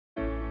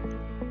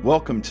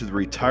Welcome to the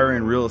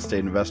Retiring Real Estate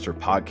Investor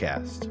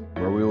Podcast,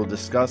 where we will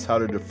discuss how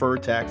to defer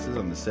taxes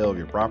on the sale of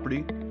your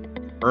property,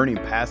 earning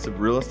passive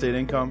real estate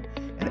income,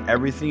 and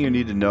everything you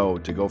need to know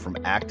to go from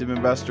active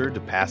investor to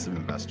passive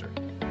investor.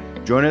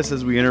 Join us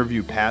as we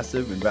interview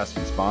passive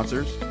investment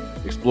sponsors,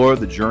 explore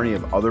the journey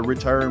of other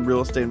retiring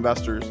real estate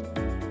investors,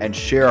 and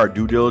share our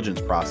due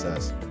diligence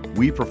process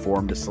we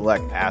perform to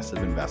select passive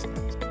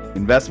investments.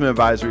 Investment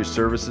advisory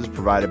services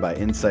provided by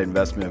Insight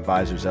Investment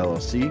Advisors,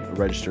 LLC, a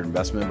registered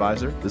investment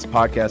advisor. This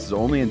podcast is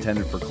only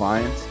intended for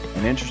clients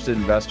and interested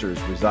investors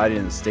residing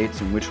in the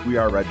states in which we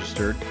are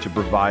registered to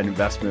provide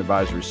investment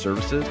advisory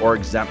services or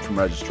exempt from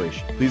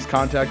registration. Please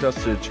contact us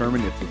to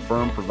determine if the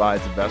firm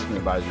provides investment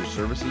advisory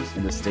services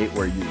in the state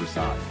where you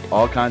reside.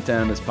 All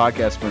content on this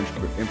podcast is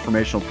for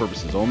informational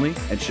purposes only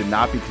and should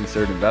not be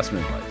considered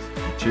investment advice.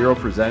 Material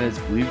presented is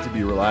believed to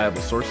be reliable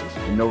sources,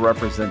 and no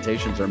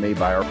representations are made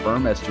by our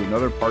firm as to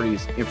another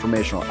party's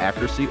informational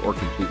accuracy or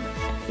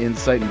completeness.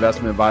 Insight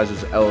Investment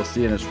Advisors,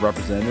 LLC and its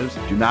representatives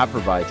do not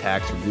provide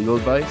tax or legal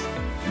advice,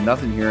 and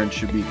nothing herein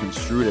should be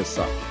construed as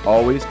such.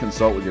 Always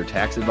consult with your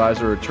tax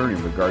advisor or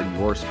attorney regarding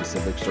your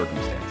specific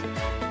circumstances.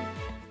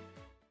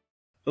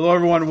 Hello,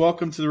 everyone.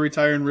 Welcome to the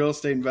Retiring Real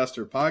Estate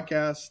Investor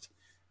Podcast.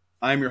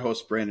 I'm your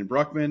host, Brandon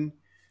Bruckman.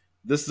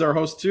 This is our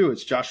host, too.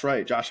 It's Josh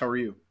Wright. Josh, how are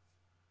you?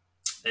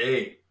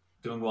 Hey,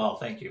 doing well.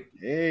 Thank you.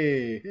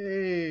 Hey,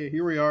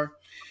 here we are.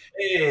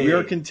 Hey. We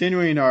are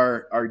continuing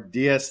our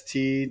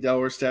DST,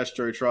 Delaware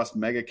Statutory Trust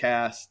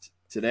Megacast.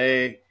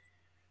 Today,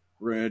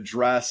 we're going to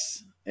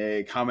address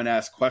a common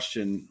asked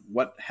question.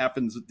 What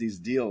happens with these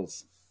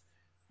deals?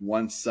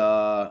 Once,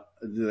 do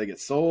they get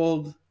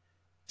sold?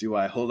 Do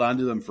I hold on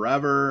to them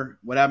forever?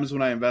 What happens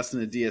when I invest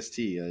in a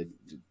DST?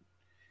 Can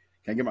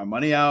I get my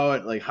money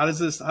out? Like, how does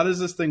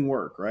this thing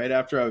work, right?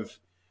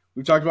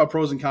 We've talked about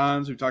pros and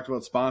cons. We've talked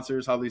about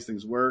sponsors, how these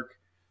things work,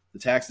 the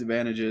tax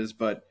advantages.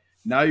 But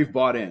now you've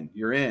bought in.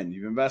 You're in.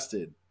 You've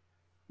invested.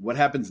 What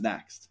happens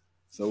next?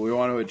 So we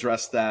want to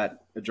address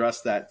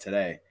that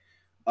today.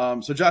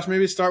 So Josh,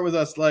 maybe start with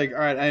us. Like, all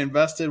right, I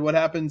invested. What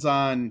happens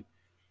I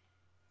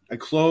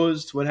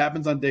closed. What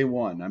happens on day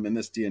one? I'm in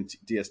this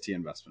DST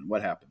investment.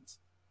 What happens?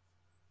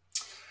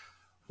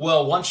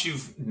 Well, once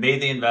you've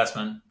made the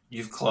investment,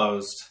 you've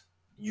closed,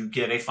 you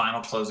get a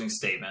final closing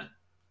statement.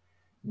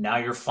 Now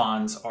your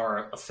funds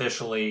are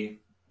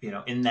officially,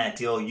 in that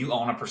deal, you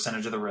own a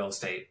percentage of the real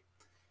estate,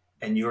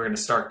 and you're going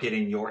to start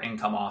getting your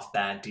income off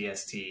that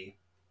DST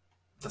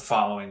the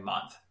following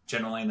month.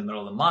 Generally in the middle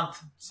of the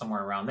month,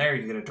 somewhere around there,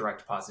 you get a direct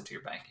deposit to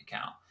your bank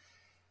account.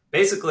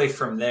 Basically,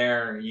 from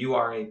there, you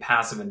are a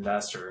passive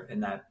investor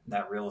in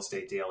that real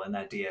estate deal, in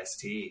that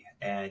DST,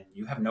 and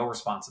you have no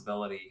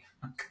responsibility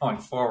going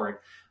forward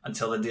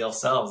until the deal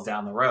sells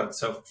down the road.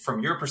 So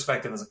from your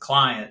perspective as a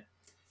client,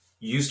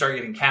 you start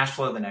getting cash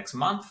flow the next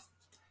month.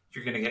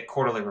 You're going to get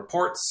quarterly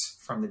reports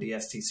from the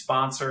DST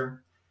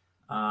sponsor.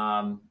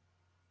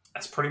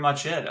 That's pretty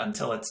much it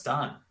until it's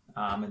done,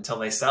 until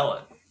they sell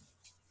it.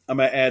 I'm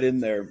going to add in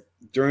there,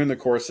 during the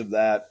course of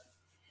that,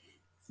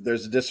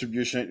 there's a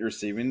distribution that you're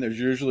receiving. There's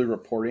usually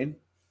reporting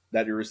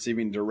that you're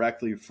receiving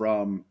directly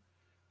from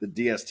the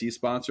DST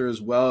sponsor,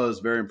 as well as,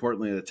 very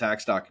importantly, the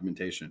tax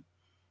documentation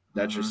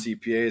that your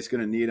CPA is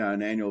going to need on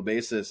an annual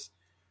basis.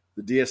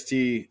 The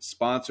DST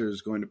sponsor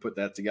is going to put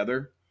that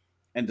together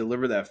and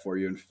deliver that for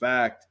you. In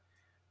fact,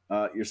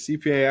 your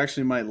CPA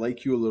actually might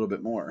like you a little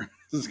bit more.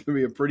 This is going to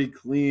be a pretty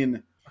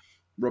clean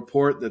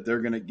report that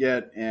they're going to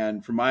get.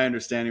 And from my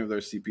understanding with our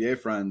CPA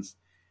friends,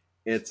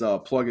 it's a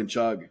plug and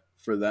chug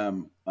for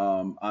them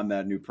on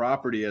that new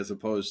property, as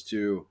opposed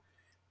to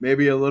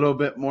maybe a little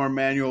bit more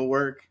manual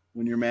work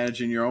when you're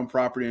managing your own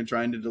property and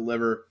trying to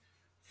deliver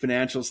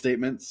financial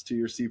statements to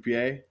your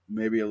CPA.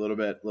 Maybe a little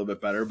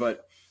bit better,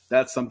 but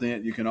that's something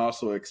that you can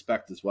also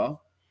expect as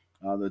well,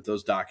 that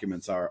those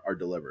documents are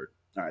delivered.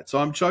 All right, so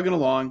I'm chugging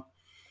along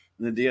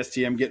in the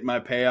DST. I'm getting my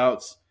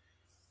payouts.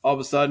 All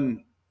of a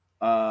sudden,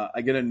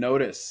 I get a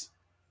notice.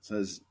 It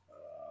says,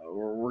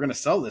 we're going to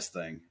sell this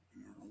thing.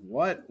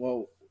 What?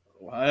 Well,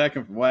 why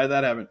did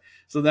that happen?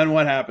 So then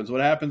what happens?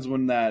 What happens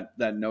when that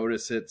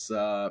notice hits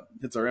our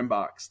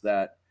inbox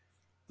that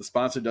the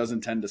sponsor does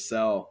intend to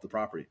sell the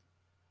property?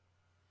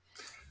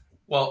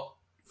 Well,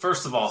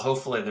 first of all,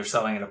 hopefully they're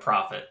selling at a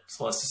profit.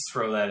 So let's just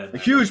throw that in. A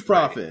huge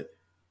profit.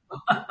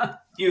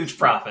 Huge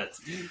profits.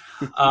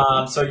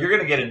 So you're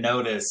going to get a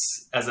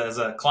notice as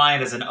a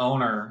client, as an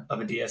owner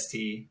of a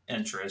DST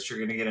interest. You're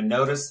going to get a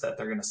notice that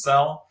they're going to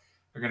sell.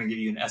 They're going to give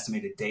you an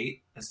estimated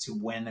date as to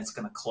when it's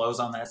going to close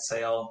on that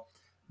sale.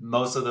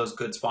 Most of those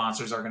good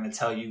sponsors are going to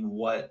tell you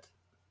what,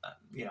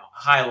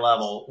 high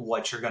level,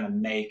 what you're going to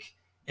make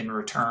in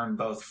return,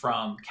 both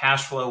from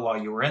cash flow while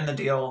you were in the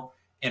deal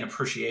and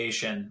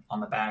appreciation on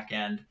the back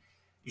end.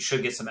 You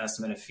should get some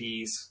estimate of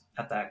fees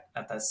at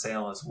that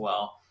sale as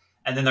well.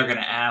 And then they're going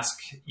to ask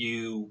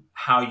you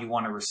how you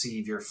want to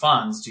receive your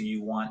funds. Do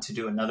you want to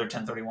do another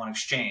 1031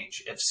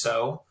 exchange? If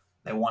so,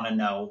 they want to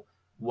know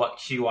what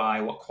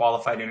QI, what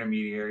qualified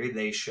intermediary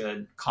they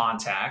should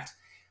contact.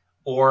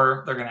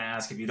 Or they're going to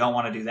ask, if you don't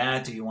want to do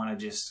that, do you want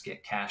to just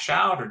get cash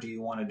out, or do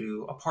you want to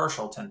do a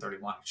partial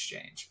 1031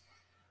 exchange?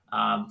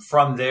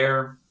 From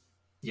there,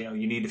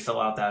 you need to fill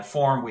out that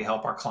form. We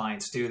help our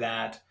clients do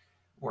that.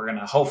 We're going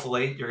to,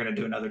 hopefully, you're going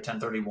to do another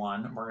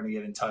 1031. We're going to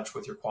get in touch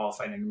with your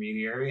qualified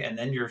intermediary, and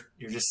then you're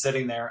just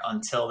sitting there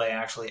until they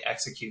actually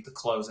execute the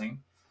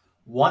closing.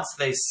 Once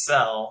they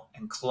sell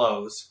and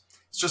close,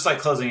 it's just like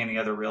closing any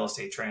other real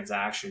estate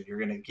transaction. You're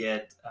going to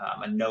get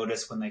a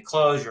notice when they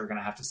close. You're going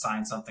to have to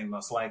sign something,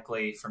 most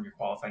likely from your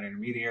qualified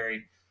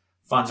intermediary.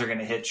 Funds are going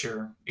to hit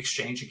your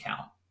exchange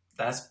account.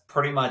 That's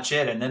pretty much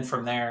it. And then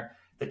from there,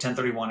 the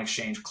 1031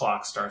 exchange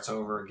clock starts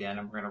over again,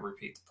 and we're going to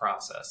repeat the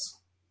process.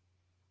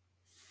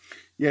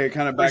 Yeah, you're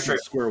kind of back to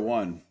square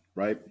one,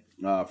 right?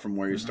 From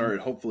where you started,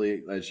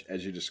 hopefully,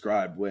 as you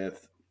described,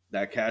 with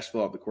that cash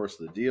flow over the course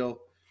of the deal,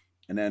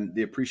 and then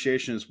the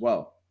appreciation as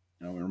well.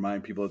 We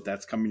remind people that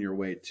that's coming your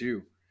way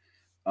too.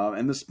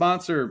 And the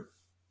sponsor,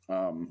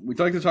 we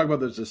like to talk about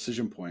those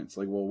decision points.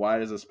 Like, well, why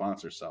does a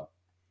sponsor sell?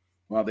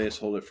 Well, they just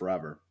hold it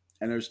forever.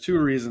 And there's two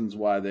reasons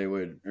why they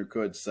would or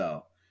could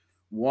sell.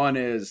 One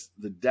is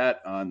the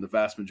debt on the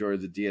vast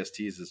majority of the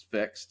DSTs is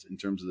fixed in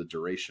terms of the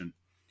duration.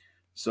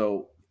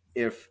 So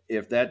if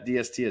that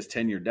DST has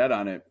 10-year debt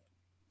on it,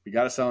 we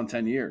got to sell in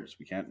 10 years.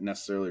 We can't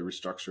necessarily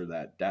restructure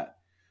that debt.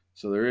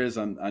 So there is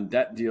on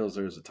debt deals,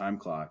 there's a time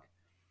clock.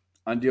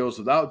 On deals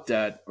without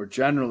debt, or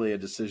generally a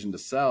decision to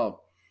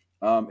sell,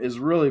 is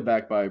really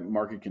backed by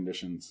market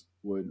conditions,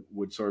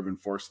 would sort of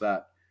enforce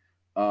that.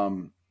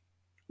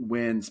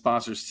 When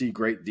sponsors see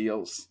great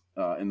deals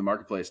in the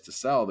marketplace to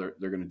sell, they're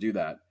going to do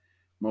that.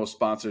 Most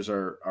sponsors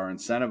are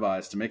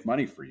incentivized to make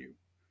money for you.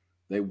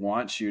 They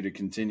want you to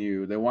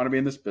continue. They want to be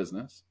in this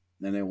business,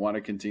 and they want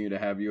to continue to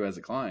have you as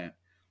a client.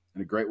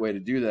 And a great way to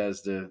do that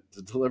is to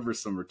deliver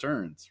some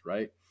returns,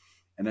 right?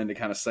 And then to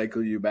kind of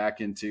cycle you back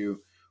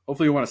into,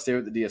 hopefully you want to stay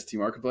with the DST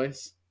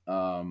marketplace.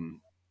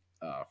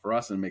 For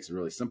us, and it makes it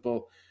really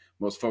simple.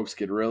 Most folks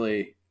get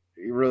really,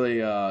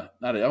 not,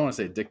 I don't want to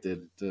say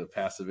addicted to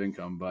passive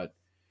income, but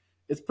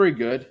it's pretty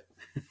good.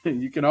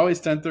 You can always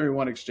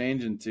 1031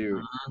 exchange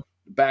into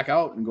back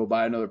out and go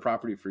buy another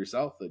property for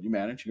yourself that you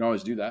manage. You can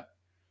always do that.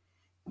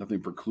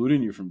 Nothing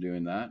precluding you from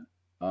doing that.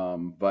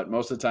 But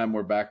most of the time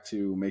we're back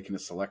to making a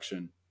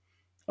selection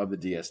of the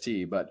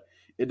DST. But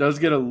it does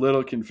get a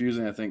little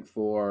confusing, I think,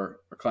 for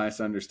our clients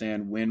to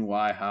understand when,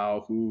 why,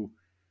 how, who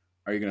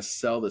are you going to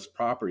sell this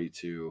property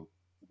to?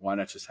 Why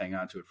not just hang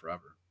on to it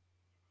forever?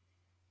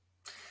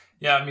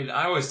 Yeah, I mean,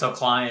 I always tell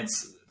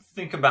clients,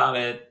 think about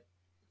it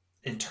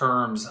in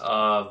terms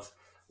of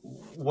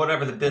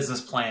whatever the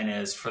business plan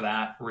is for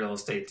that real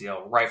estate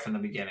deal right from the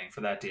beginning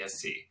for that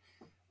DST.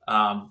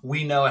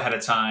 We know ahead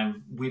of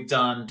time, we've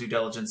done due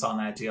diligence on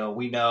that deal.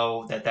 We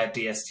know that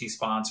DST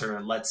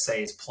sponsor, let's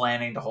say, is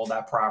planning to hold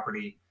that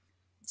property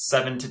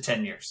 7 to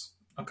 10 years.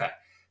 Okay.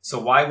 So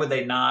why would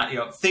they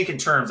not, think in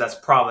terms that's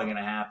probably going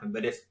to happen.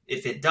 But if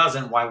it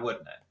doesn't, why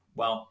wouldn't it?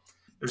 Well,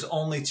 there's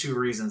only two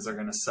reasons they're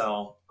going to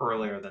sell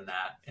earlier than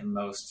that in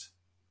most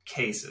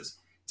cases.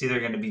 It's either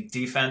going to be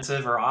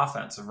defensive or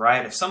offensive,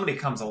 right? If somebody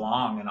comes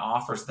along and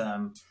offers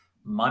them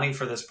money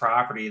for this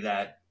property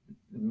that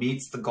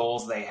meets the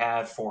goals they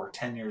had for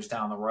 10 years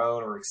down the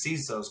road or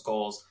exceeds those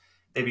goals,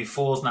 they'd be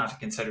fools not to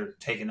consider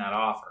taking that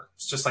offer.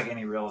 It's just like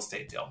any real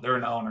estate deal. They're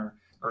an owner,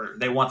 or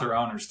they want their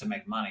owners to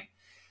make money.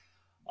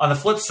 On the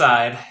flip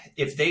side,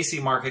 if they see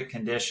market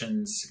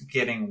conditions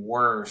getting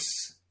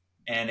worse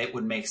and it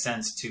would make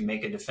sense to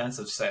make a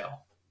defensive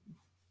sale,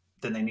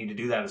 then they need to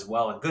do that as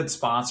well. A good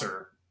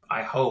sponsor,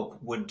 I hope,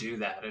 would do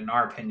that. In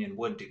our opinion,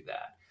 would do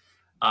that.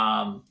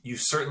 You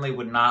certainly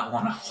would not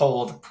want to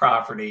hold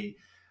property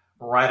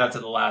right up to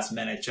the last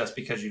minute just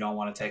because you don't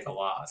want to take a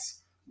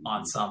loss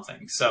on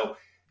something. So,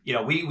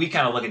 we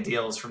kind of look at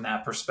deals from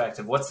that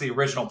perspective. What's the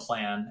original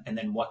plan? And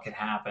then what could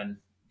happen,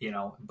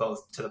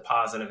 both to the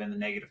positive and the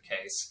negative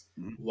case.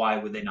 Why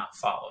would they not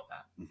follow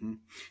that?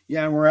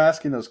 Yeah. And we're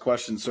asking those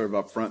questions sort of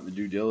up front in the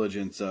due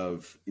diligence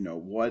of,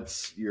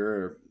 what's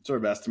your sort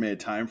of estimated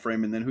time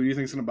frame? And then who do you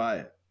think is going to buy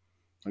it?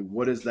 Like,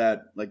 what is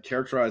that? Like,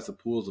 characterize the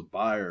pools of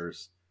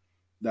buyers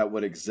that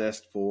would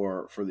exist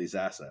for these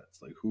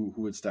assets. Like, who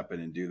would step in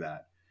and do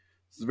that?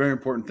 It's a very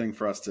important thing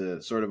for us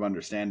to sort of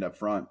understand up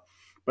front.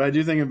 But I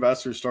do think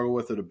investors struggle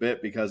with it a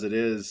bit because it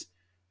is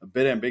a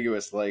bit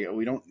ambiguous. Like,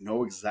 we don't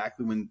know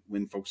exactly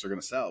when folks are going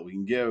to sell. We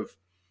can give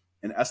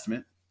an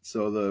estimate.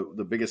 So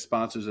the biggest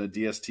sponsors in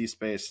the DST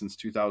space since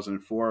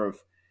 2004 have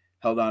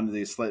held on to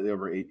these slightly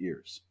over 8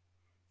 years.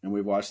 And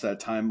we've watched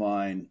that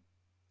timeline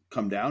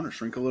come down or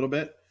shrink a little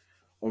bit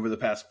over the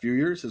past few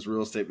years as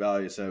real estate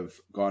values have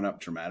gone up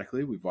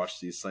dramatically. We've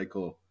watched these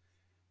cycle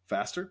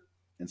faster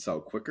and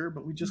sell quicker,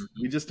 but we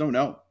just don't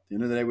know. At the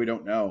end of the day, we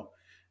don't know.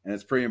 And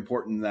it's pretty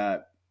important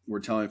that we're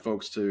telling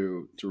folks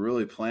to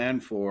really plan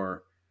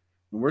for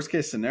the worst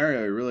case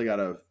scenario. You really got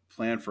to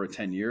plan for a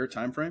 10-year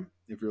time frame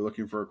if you're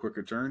looking for a quick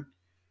return.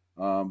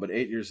 But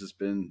 8 years has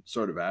been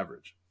sort of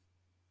average.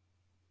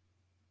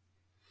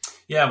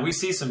 Yeah, we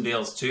see some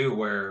deals too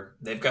where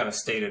they've got a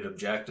stated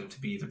objective to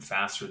be even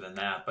faster than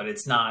that, but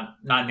it's not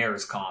near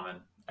as common.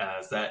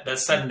 as that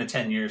 7 to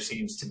 10 years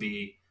seems to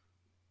be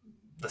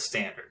the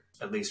standard,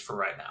 at least for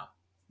right now.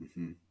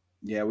 Mm-hmm.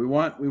 Yeah, we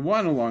want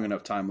a long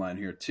enough timeline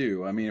here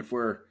too. I mean, if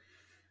we're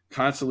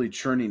constantly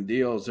churning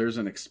deals, there's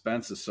an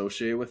expense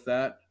associated with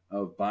that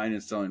of buying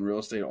and selling real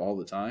estate all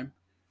the time.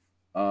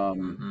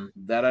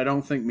 That I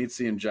don't think meets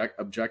the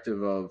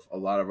objective of a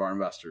lot of our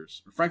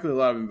investors. Frankly, a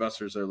lot of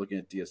investors that are looking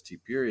at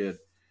DST period,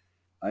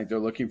 I think they're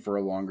looking for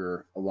a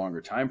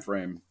longer time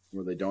frame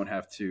where they don't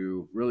have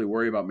to really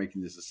worry about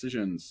making these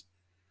decisions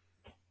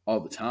all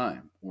the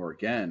time. Or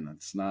again,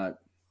 that's not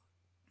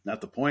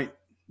the point.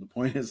 The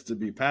point is to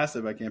be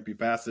passive. I can't be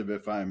passive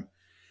if I'm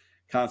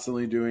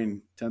constantly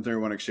doing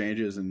 1031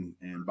 exchanges and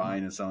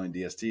buying and selling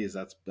DSTs.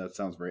 That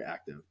sounds very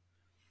active.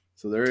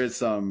 So there is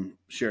some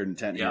shared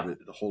intent here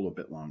to hold a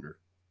bit longer.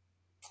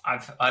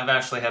 I've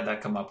actually had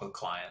that come up with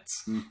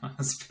clients,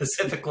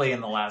 specifically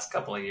in the last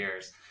couple of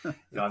years. I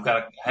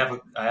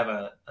have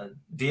a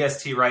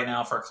DST right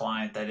now for a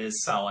client that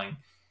is selling,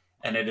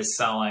 and it is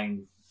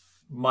selling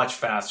much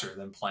faster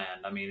than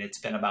planned. I mean, it's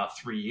been about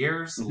 3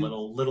 years, a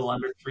little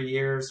under 3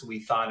 years. We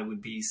thought it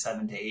would be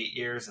 7 to 8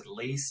 years at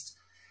least.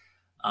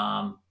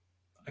 I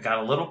got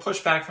a little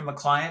pushback from the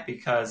client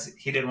because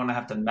he didn't want to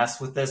have to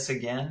mess with this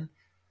again,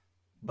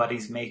 but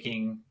he's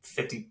making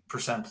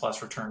 50%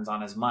 plus returns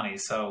on his money.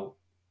 So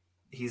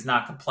he's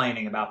not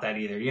complaining about that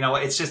either.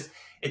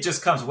 It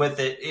just comes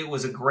with it. It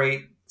was a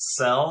great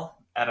sell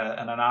at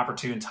an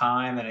opportune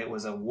time, and it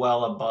was a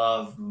well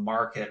above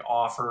market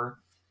offer.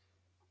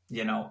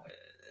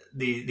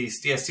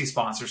 These DST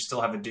sponsors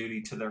still have a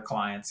duty to their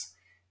clients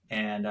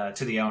and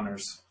to the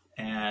owners,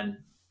 and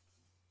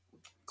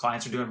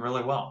clients are doing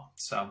really well.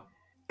 So,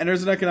 and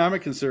there's an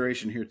economic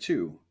consideration here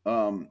too.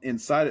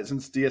 Inside it,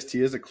 since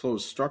DST is a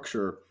closed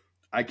structure,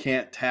 I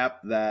can't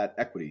tap that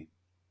equity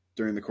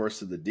during the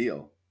course of the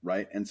deal,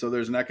 right? And so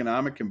there's an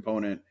economic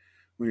component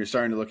when you're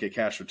starting to look at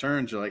cash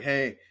returns. You're like,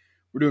 hey,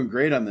 we're doing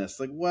great on this.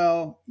 Like,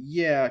 well,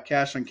 yeah,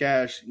 cash on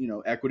cash,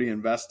 equity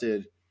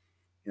invested,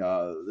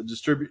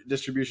 the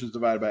distributions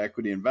divided by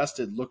equity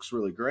invested looks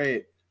really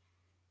great.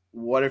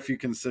 What if you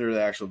consider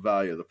the actual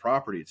value of the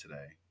property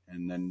today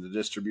and then the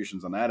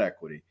distributions on that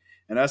equity?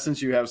 In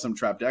essence, you have some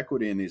trapped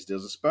equity in these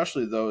deals,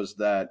 especially those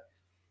that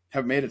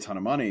have made a ton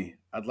of money.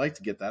 I'd like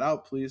to get that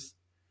out, please,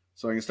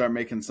 so I can start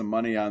making some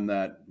money on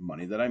that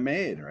money that I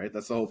made, right?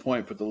 That's the whole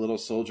point. Put the little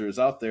soldiers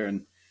out there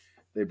and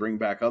they bring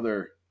back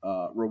other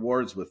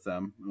rewards with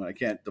them. When I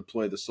can't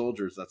deploy the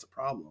soldiers, that's a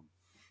problem.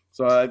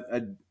 So I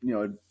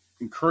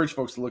encourage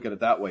folks to look at it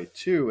that way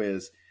too.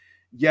 Is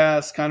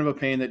yes, kind of a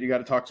pain that you got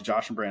to talk to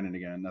Josh and Brandon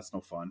again. That's no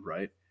fun,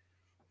 right?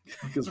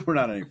 Because we're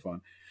not any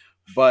fun.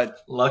 But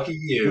lucky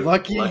you,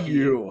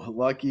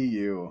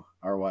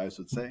 our wives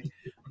would say.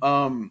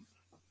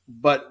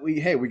 But we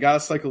got to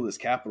cycle this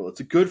capital.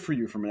 It's good for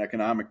you from an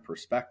economic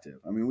perspective.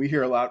 I mean, we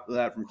hear a lot of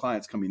that from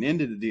clients coming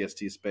into the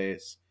DST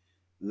space,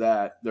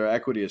 that their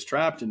equity is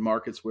trapped in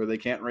markets where they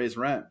can't raise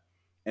rent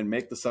and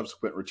make the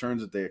subsequent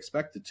returns that they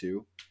expected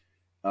to.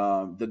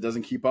 That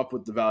doesn't keep up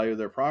with the value of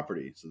their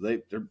property. So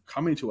they're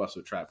coming to us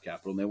with trapped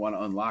capital and they want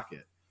to unlock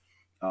it.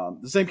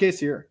 The same case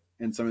here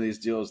in some of these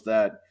deals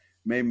that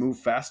may move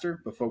faster,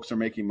 but folks are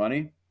making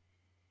money.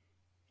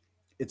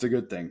 It's a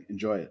good thing.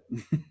 Enjoy it.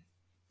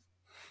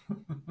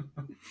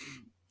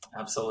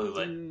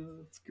 Absolutely.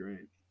 That's great.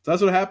 So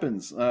that's what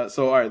happens.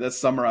 So, all right, that's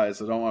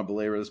summarized. I don't want to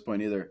belabor this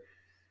point either.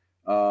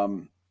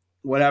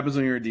 What happens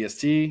when you're a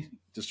DST?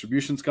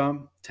 Distributions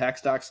come,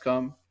 tax docs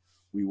come.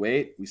 We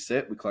wait, we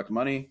sit, we collect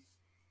money.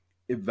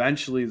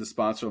 Eventually, the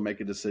sponsor will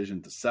make a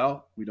decision to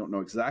sell. We don't know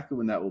exactly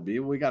when that will be.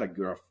 We got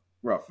a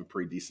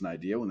pretty decent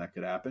idea when that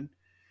could happen.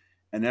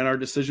 And then our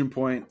decision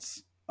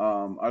points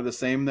are the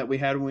same that we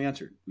had when we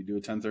entered. We do a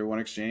 1031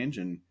 exchange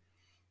and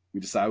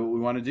we decide what we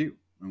want to do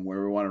and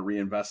where we want to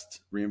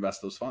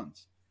reinvest those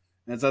funds.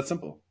 And it's that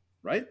simple,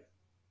 right?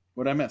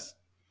 What'd I miss?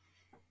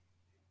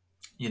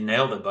 You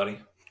nailed it, buddy.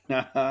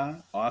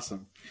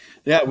 Awesome.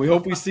 Yeah, we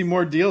hope we see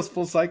more deals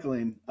full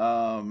cycling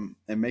and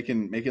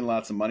making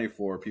lots of money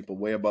for people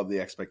way above the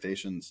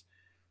expectations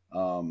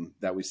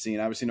that we've seen.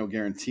 Obviously, no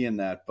guarantee in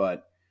that,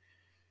 but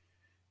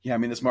yeah, I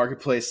mean, this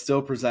marketplace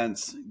still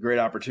presents great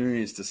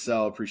opportunities to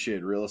sell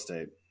appreciated real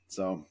estate.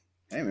 So,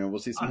 hey, man, we'll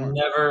see some more.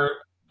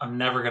 I'm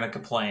never going to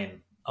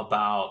complain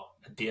about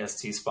a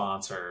DST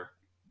sponsor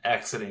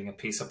exiting a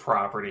piece of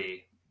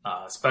property,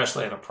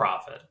 especially at a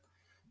profit.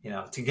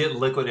 To get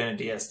liquid in a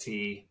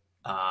DST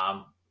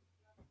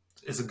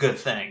is a good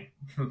thing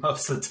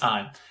most of the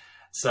time.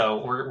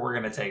 So we're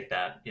going to take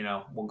that.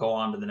 We'll go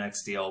on to the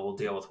next deal. We'll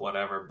deal with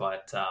whatever,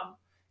 but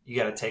you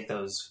got to take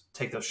those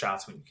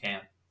shots when you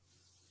can.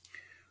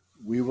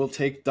 We will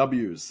take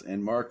W's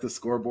and mark the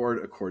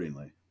scoreboard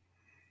accordingly.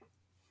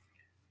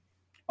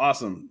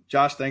 Awesome.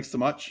 Josh, thanks so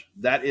much.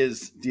 That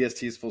is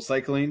DST's full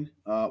cycling.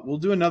 We'll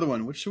do another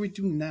one. What should we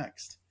do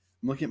next?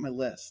 I'm looking at my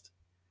list.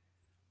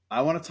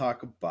 I want to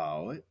talk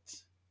about...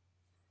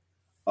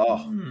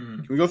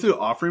 Can we go through the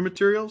offering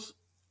materials?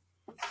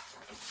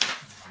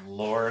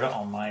 Lord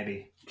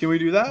almighty. Can we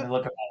do that?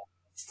 Look at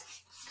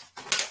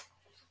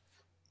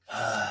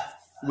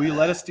Will you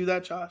let us do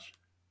that, Josh?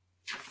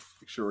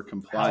 Make sure we're How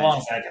compliant. long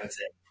is that going to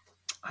take?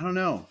 I don't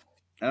know.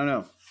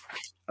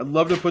 I'd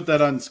love to put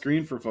that on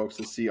screen for folks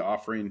to see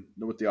what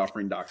the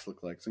offering docs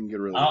look like, so we can get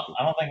really. I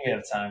don't think we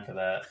have time for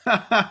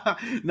that.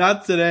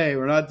 Not today.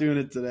 We're not doing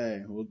it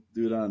today. We'll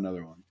do it on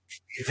another one.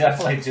 You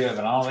definitely do it,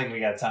 but I don't think we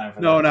got time for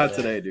that. No, not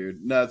today,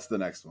 dude. That's the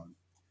next one.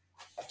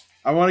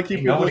 I want to keep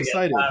people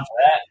excited.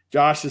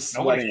 Josh is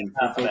sweating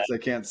for folks that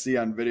can't see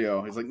on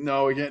video. He's like,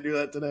 "No, we can't do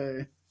that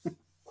today."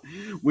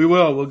 We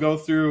will. We'll go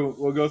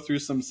through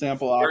some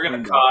sample offering.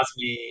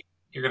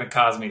 You're going to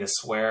cause me to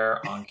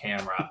swear on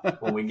camera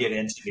when we get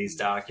into these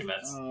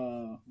documents.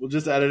 We'll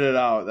just edit it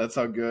out. That's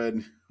how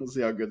good. We'll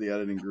see how good the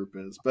editing group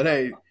is. But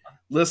hey,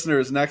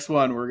 listeners, next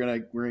one we're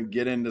gonna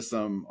get into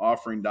some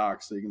offering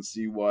docs so you can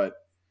see what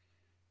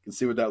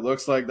that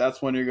looks like.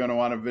 That's when you're going to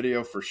want a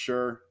video for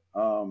sure.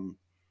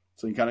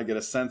 So you can kind of get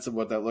a sense of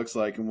what that looks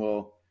like, and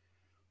we'll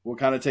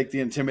kind of take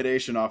the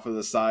intimidation off of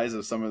the size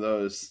of some of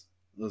those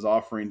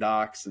offering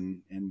docs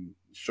and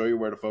show you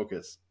where to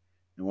focus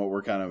and what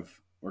we're kind of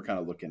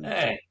looking at.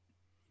 Hey,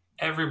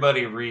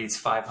 everybody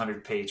reads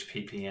 500-page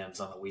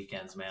PPMs on the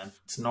weekends, man.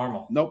 It's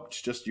normal. Nope,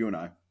 it's just you and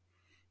I.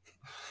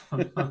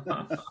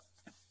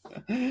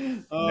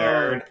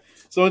 Nerd.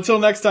 So until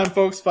next time,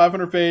 folks,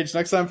 500-page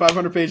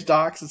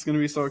docs. It's going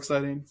to be so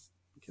exciting.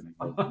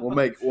 I'm kidding. We'll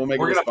make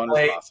it as fun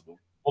as possible.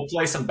 We'll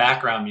play some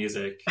background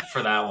music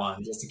for that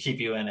one just to keep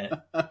you in it.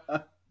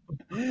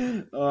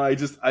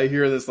 I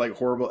hear this like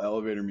horrible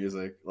elevator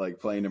music like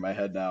playing in my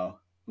head now.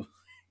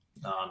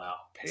 Oh no.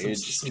 Page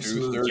some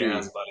smooth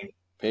jazz, buddy.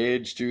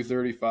 Page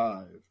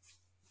 235.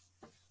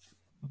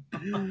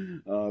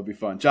 It'll be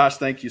fun. Josh,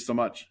 thank you so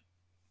much.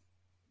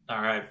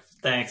 All right.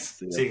 Thanks.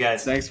 See you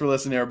guys. Thanks for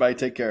listening, everybody.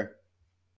 Take care.